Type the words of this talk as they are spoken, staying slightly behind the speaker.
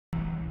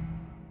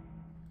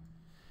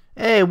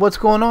Hey, what's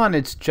going on?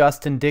 It's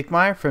Justin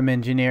Dickmeyer from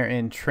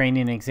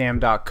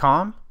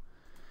EngineeringTrainingExam.com,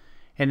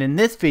 and in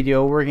this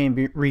video we're going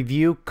to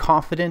review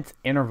confidence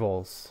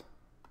intervals.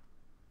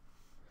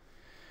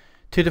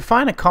 To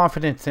define a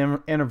confidence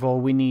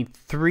interval, we need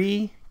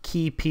three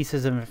key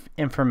pieces of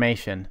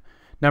information.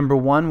 Number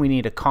one, we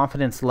need a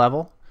confidence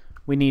level,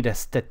 we need a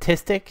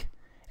statistic,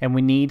 and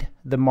we need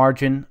the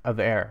margin of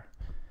error.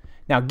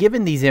 Now,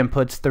 given these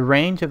inputs, the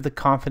range of the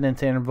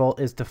confidence interval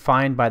is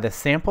defined by the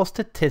sample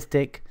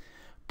statistic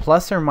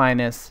plus or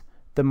minus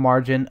the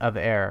margin of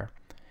error.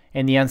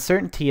 And the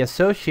uncertainty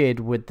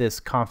associated with this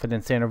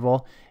confidence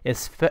interval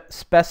is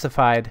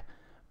specified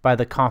by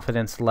the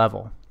confidence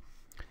level.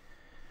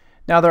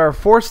 Now, there are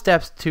 4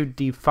 steps to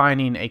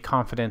defining a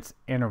confidence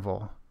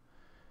interval.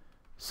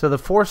 So the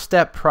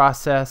 4-step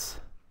process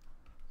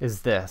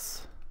is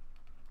this.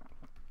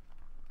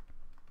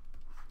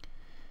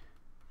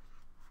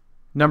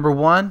 Number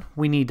one,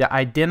 we need to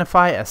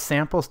identify a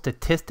sample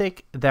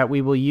statistic that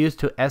we will use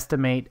to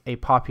estimate a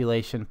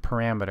population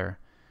parameter.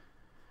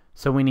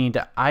 So we need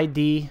to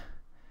ID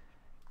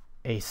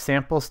a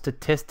sample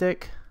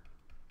statistic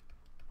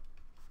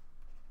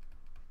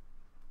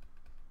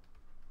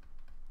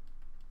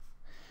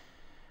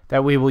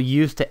that we will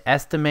use to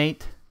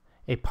estimate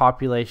a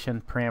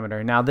population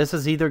parameter. Now, this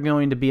is either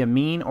going to be a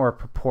mean or a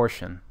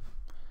proportion.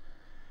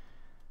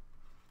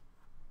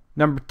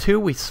 Number 2,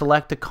 we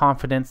select a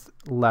confidence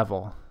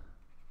level.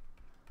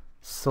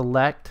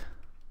 Select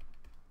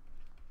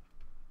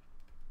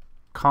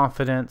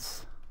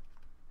confidence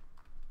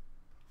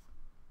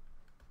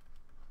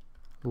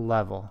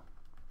level.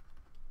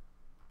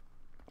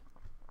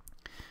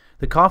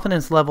 The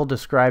confidence level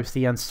describes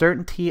the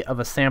uncertainty of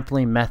a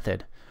sampling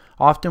method.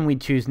 Often we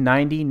choose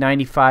 90,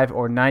 95,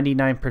 or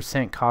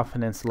 99%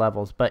 confidence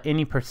levels, but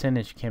any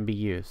percentage can be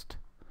used.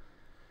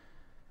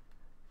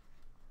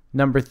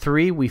 Number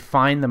 3, we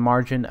find the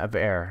margin of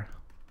error.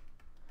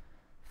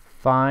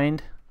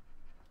 Find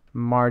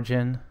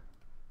margin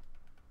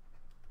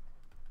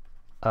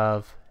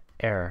of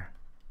error.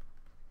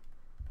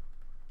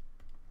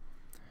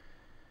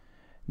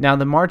 Now,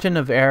 the margin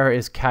of error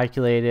is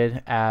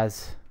calculated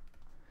as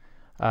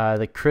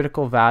the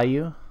critical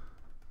value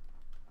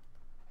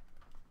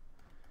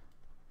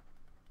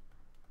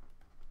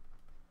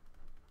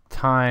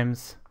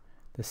times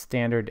the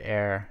standard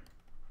error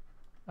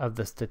of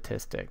the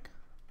statistic.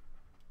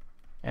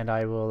 And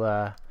I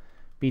will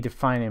be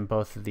defining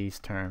both of these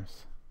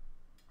terms.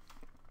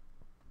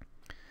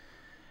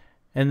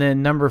 And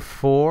then number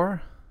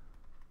 4,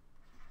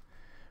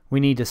 we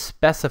need to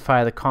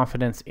specify the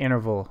confidence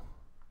interval.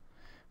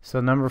 So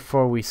number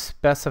 4, we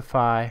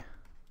specify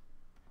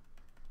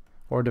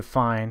or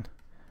define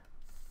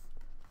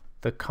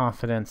the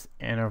confidence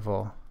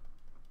interval.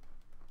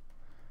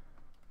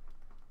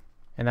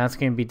 And that's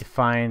going to be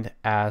defined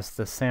as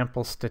the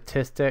sample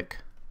statistic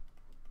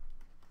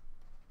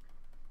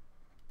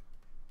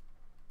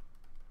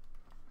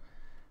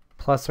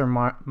plus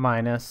or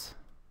minus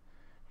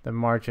the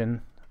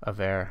margin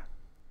of error.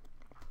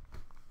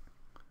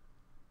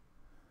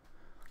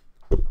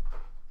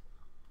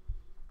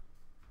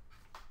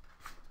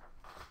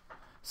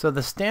 So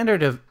the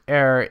standard of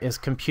error is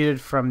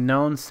computed from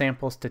known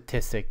sample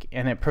statistic,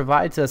 and it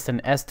provides us an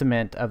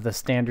estimate of the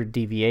standard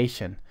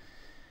deviation.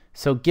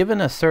 So given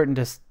a certain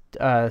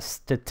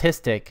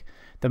statistic,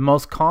 the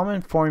most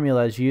common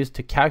formulas used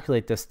to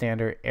calculate the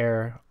standard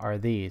error are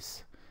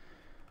these.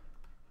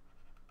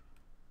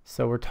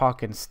 So we're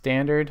talking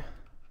standard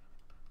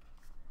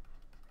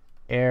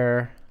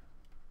error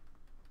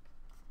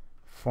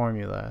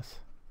formulas.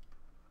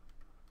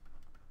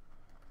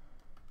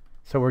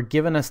 So we're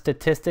given a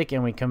statistic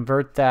and we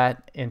convert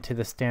that into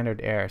the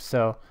standard error.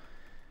 So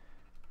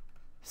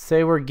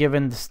say we're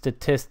given the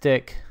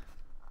statistic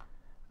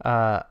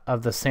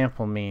of the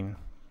sample mean.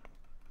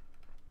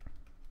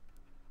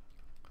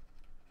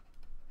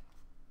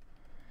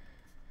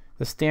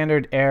 The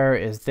standard error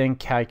is then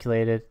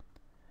calculated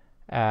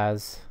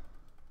as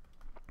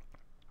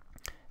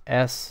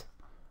S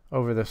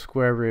over the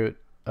square root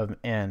of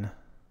n.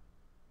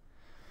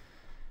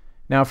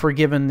 Now, if we're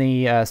given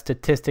the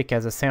statistic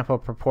as a sample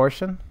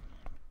proportion,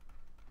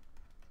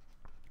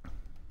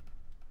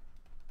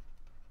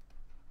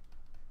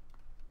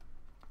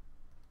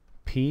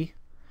 P,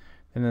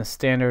 then the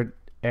standard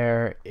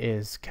error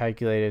is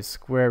calculated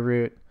square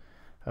root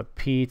of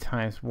P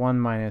times 1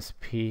 minus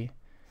P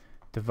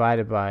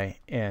divided by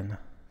n.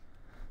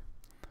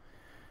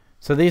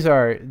 So these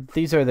are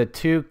the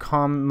two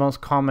most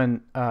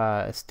common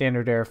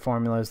standard error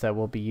formulas that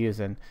we'll be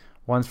using.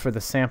 One's for the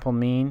sample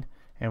mean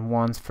and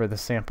one's for the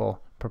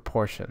sample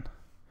proportion.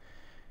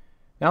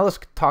 Now let's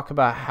talk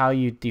about how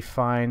you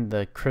define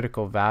the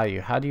critical value.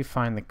 How do you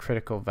find the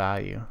critical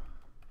value?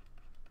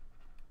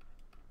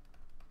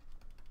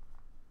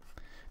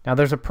 Now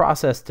there's a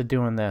process to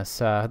doing this.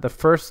 The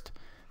first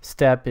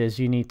step is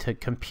you need to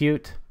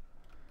compute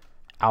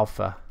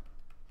alpha.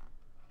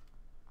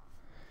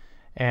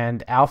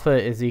 And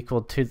alpha is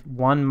equal to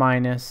 1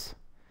 minus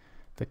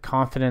the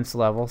confidence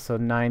level, so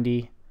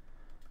 90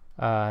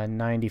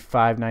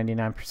 95,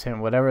 99%,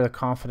 whatever the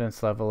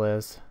confidence level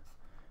is,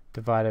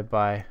 divided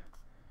by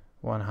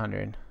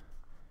 100.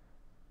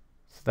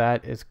 So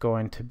that is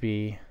going to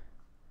be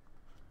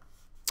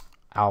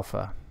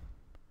alpha.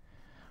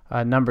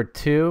 Number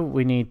 2,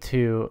 we need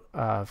to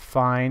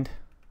find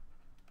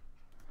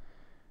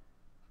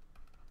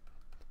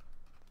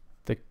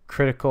the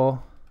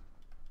critical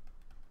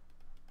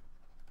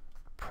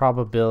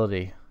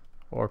probability,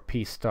 or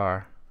P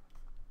star.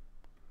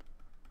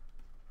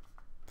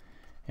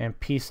 And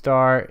P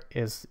star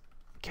is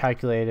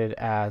calculated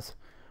as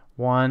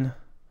 1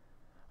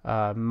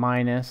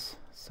 minus,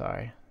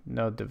 sorry,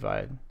 no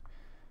divide.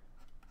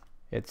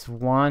 It's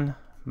 1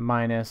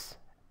 minus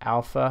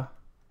alpha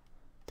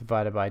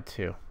divided by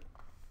 2.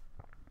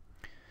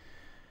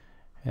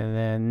 And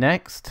then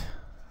next,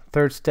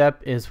 third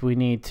step is we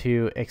need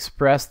to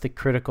express the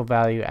critical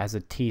value as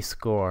a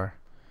t-score.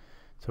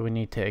 So we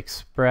need to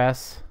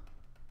express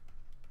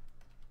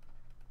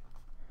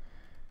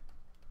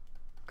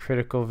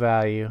critical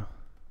value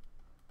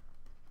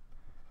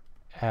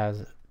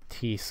as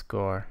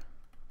t-score.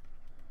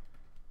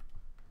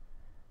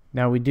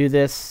 Now we do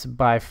this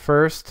by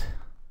first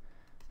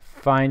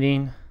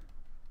finding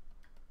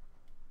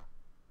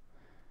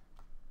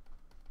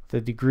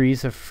the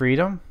degrees of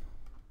freedom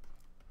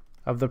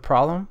of the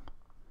problem.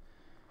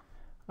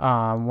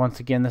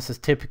 Once again, this is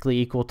typically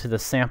equal to the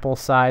sample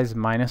size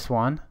minus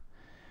 1.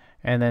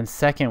 And then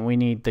second, we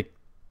need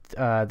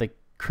the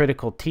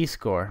critical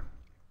t-score.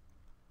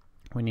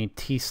 We need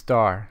t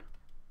star.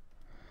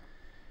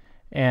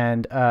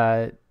 And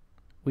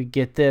we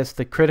get this,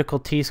 the critical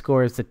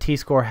t-score is the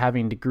t-score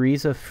having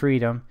degrees of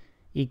freedom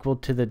equal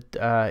to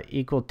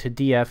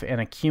df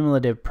and a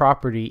cumulative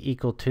property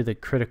equal to the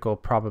critical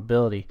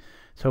probability.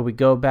 So we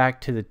go back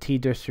to the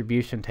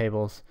t-distribution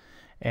tables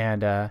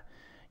and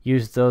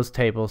use those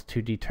tables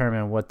to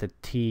determine what the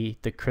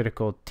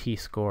critical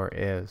t-score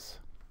is.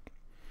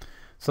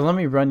 So let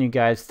me run you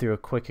guys through a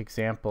quick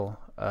example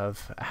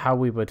of how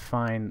we would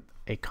find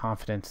a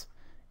confidence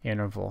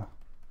interval.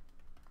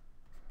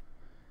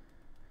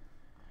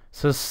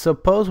 So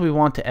suppose we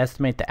want to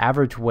estimate the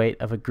average weight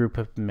of a group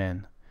of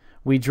men.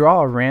 We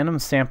draw a random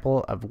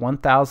sample of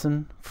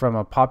 1,000 from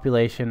a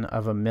population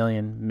of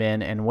 1,000,000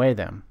 men and weigh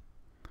them.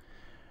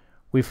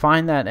 We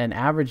find that an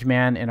average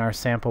man in our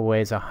sample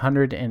weighs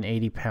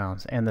 180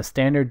 pounds and the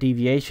standard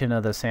deviation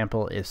of the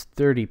sample is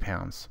 30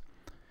 pounds.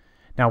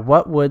 Now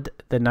what would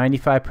the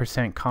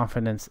 95%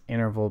 confidence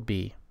interval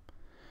be?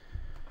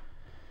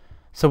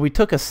 So we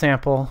took a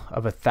sample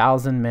of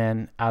 1,000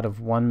 men out of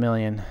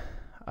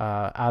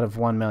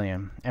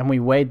 1,000,000 and we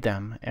weighed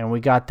them, and we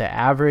got the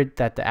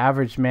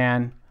average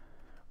man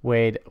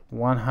weighed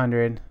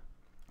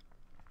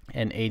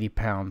 180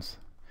 pounds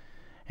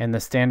and the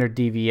standard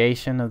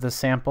deviation of the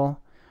sample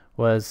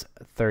was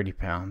 30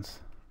 pounds.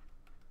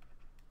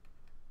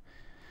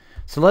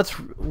 So let's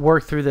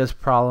work through this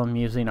problem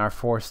using our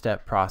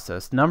 4-step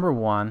process. Number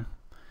 1,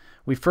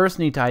 we first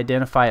need to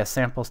identify a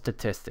sample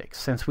statistic.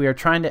 Since we are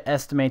trying to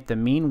estimate the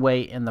mean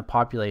weight in the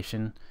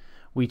population,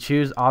 we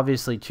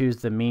obviously choose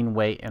the mean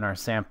weight in our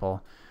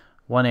sample,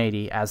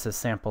 180, as the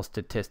sample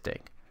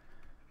statistic.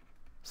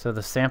 So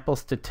the sample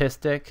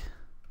statistic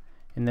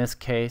in this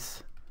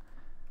case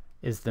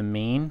is the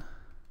mean,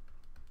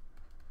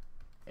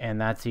 and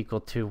that's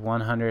equal to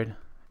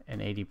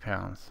 180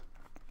 pounds.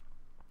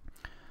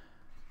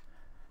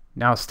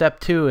 Now step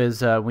 2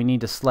 is we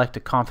need to select a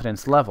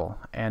confidence level,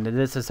 and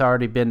this has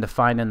already been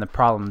defined in the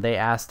problem. They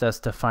asked us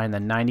to find the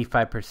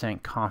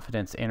 95%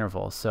 confidence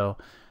interval, so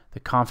the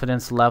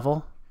confidence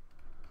level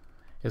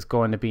is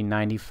going to be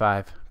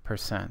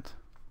 95%.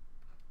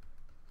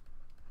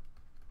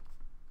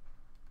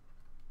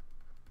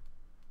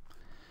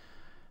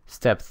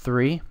 Step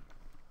 3.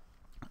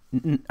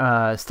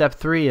 Step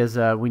 3 is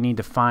we need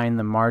to find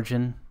the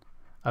margin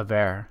of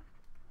error.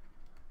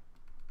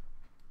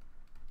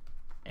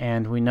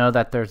 And we know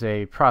that there's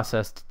a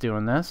process to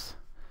doing this.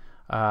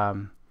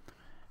 And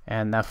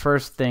the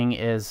first thing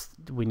is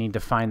we need to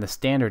find the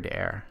standard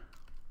error.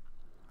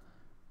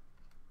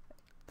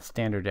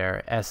 Standard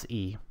error,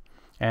 SE.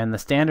 And the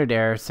standard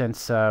error,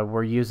 since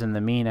we're using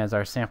the mean as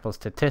our sample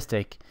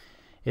statistic,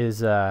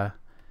 is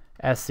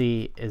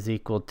SE is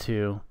equal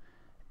to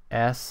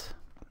S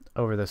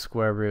over the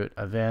square root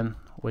of N,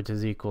 which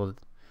is equal to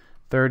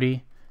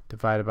 30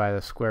 divided by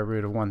the square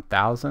root of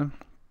 1,000,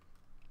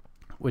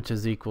 which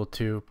is equal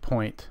to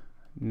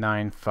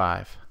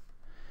 0.95.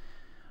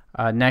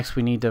 Next,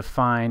 we need to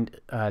find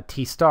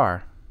T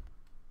star.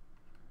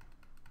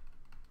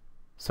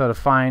 So to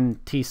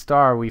find T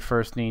star, we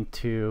first need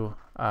to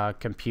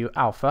compute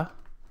alpha.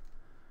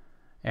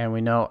 And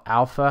we know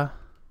alpha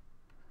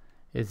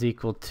is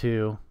equal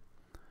to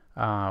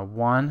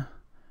 1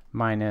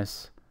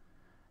 minus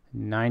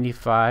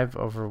 95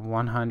 over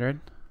 100,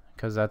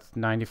 because that's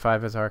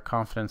 95 is our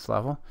confidence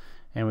level,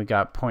 and we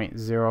got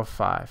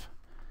 0.05.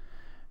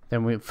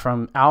 Then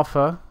from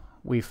alpha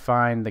we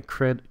find the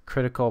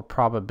critical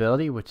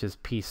probability, which is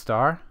P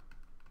star,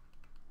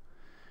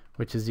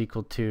 which is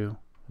equal to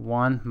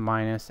 1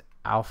 minus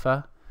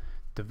alpha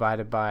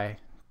divided by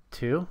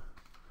 2,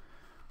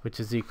 which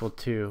is equal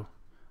to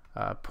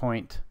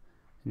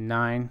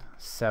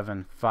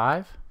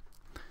 0.975.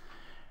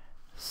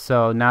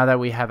 So now that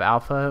we have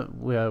alpha,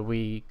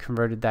 we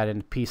converted that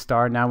into P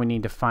star. Now we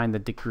need to find the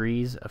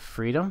degrees of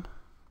freedom.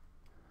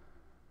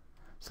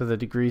 So the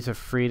degrees of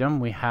freedom,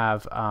 we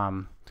have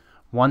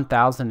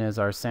 1,000 is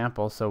our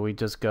sample, so we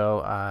just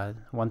go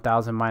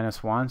 1,000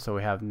 minus 1, so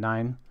we have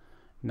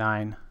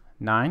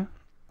 999.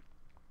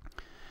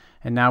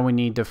 And now we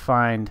need to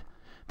find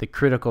the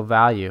critical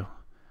value.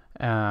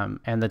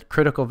 And the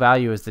critical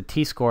value is the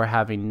t-score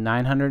having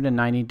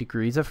 990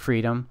 degrees of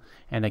freedom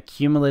and a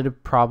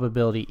cumulative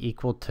probability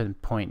equal to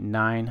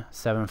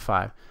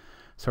 0.975.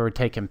 So we're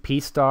taking P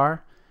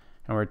star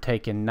and we're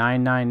taking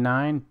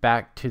 999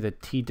 back to the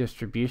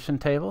t-distribution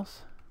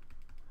tables,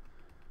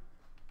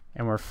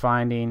 and we're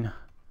finding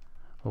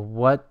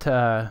what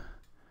our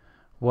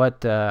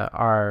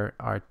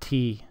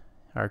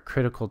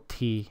critical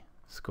t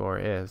score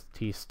is,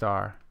 t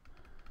star.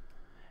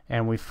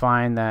 And we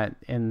find that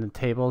in the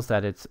tables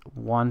that it's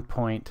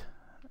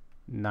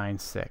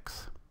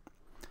 1.96.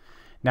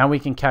 Now we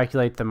can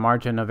calculate the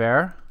margin of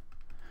error,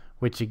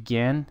 which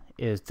again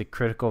is the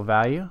critical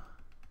value,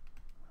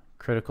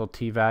 critical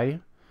t value,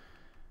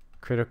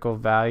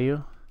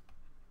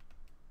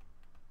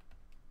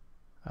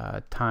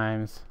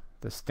 times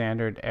the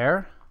standard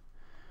error,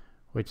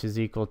 which is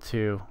equal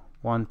to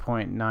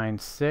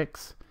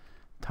 1.96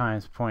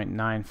 times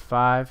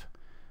 0.95,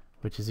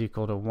 which is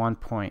equal to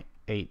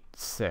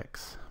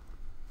 1.86.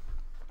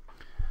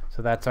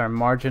 So that's our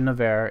margin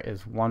of error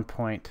is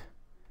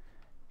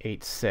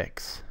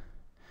 1.86.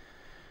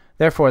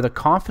 Therefore, the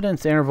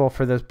confidence interval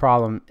for this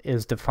problem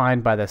is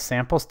defined by the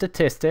sample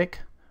statistic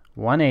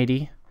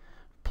 180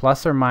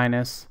 plus or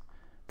minus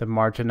the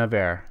margin of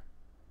error,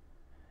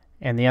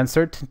 and the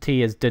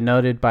uncertainty is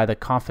denoted by the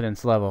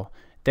confidence level.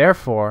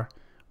 Therefore,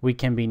 we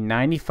can be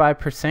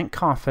 95%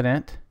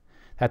 confident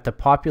that the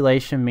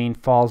population mean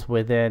falls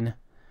within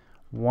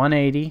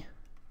 180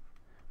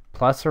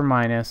 plus or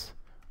minus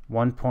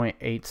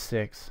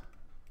 1.86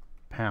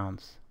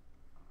 pounds.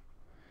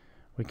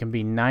 We can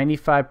be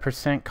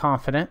 95%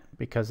 confident,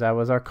 because that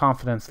was our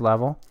confidence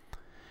level,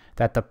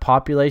 that the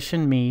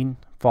population mean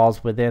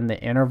falls within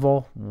the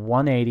interval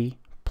 180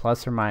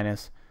 plus or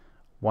minus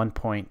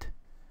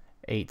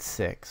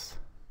 1.86.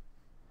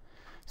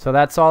 So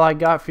that's all I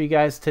got for you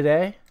guys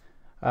today.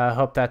 I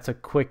hope that's a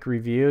quick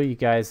review. You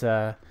guys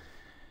got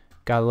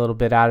a little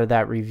bit out of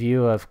that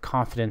review of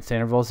confidence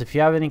intervals. If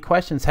you have any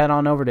questions, head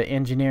on over to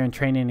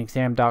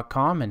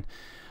engineeringtrainingexam.com and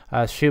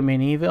shoot me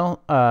an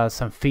email,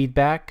 some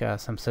feedback,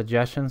 some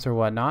suggestions or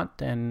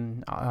whatnot.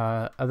 And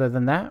other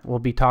than that, we'll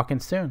be talking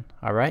soon.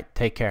 All right,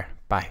 take care.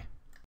 Bye.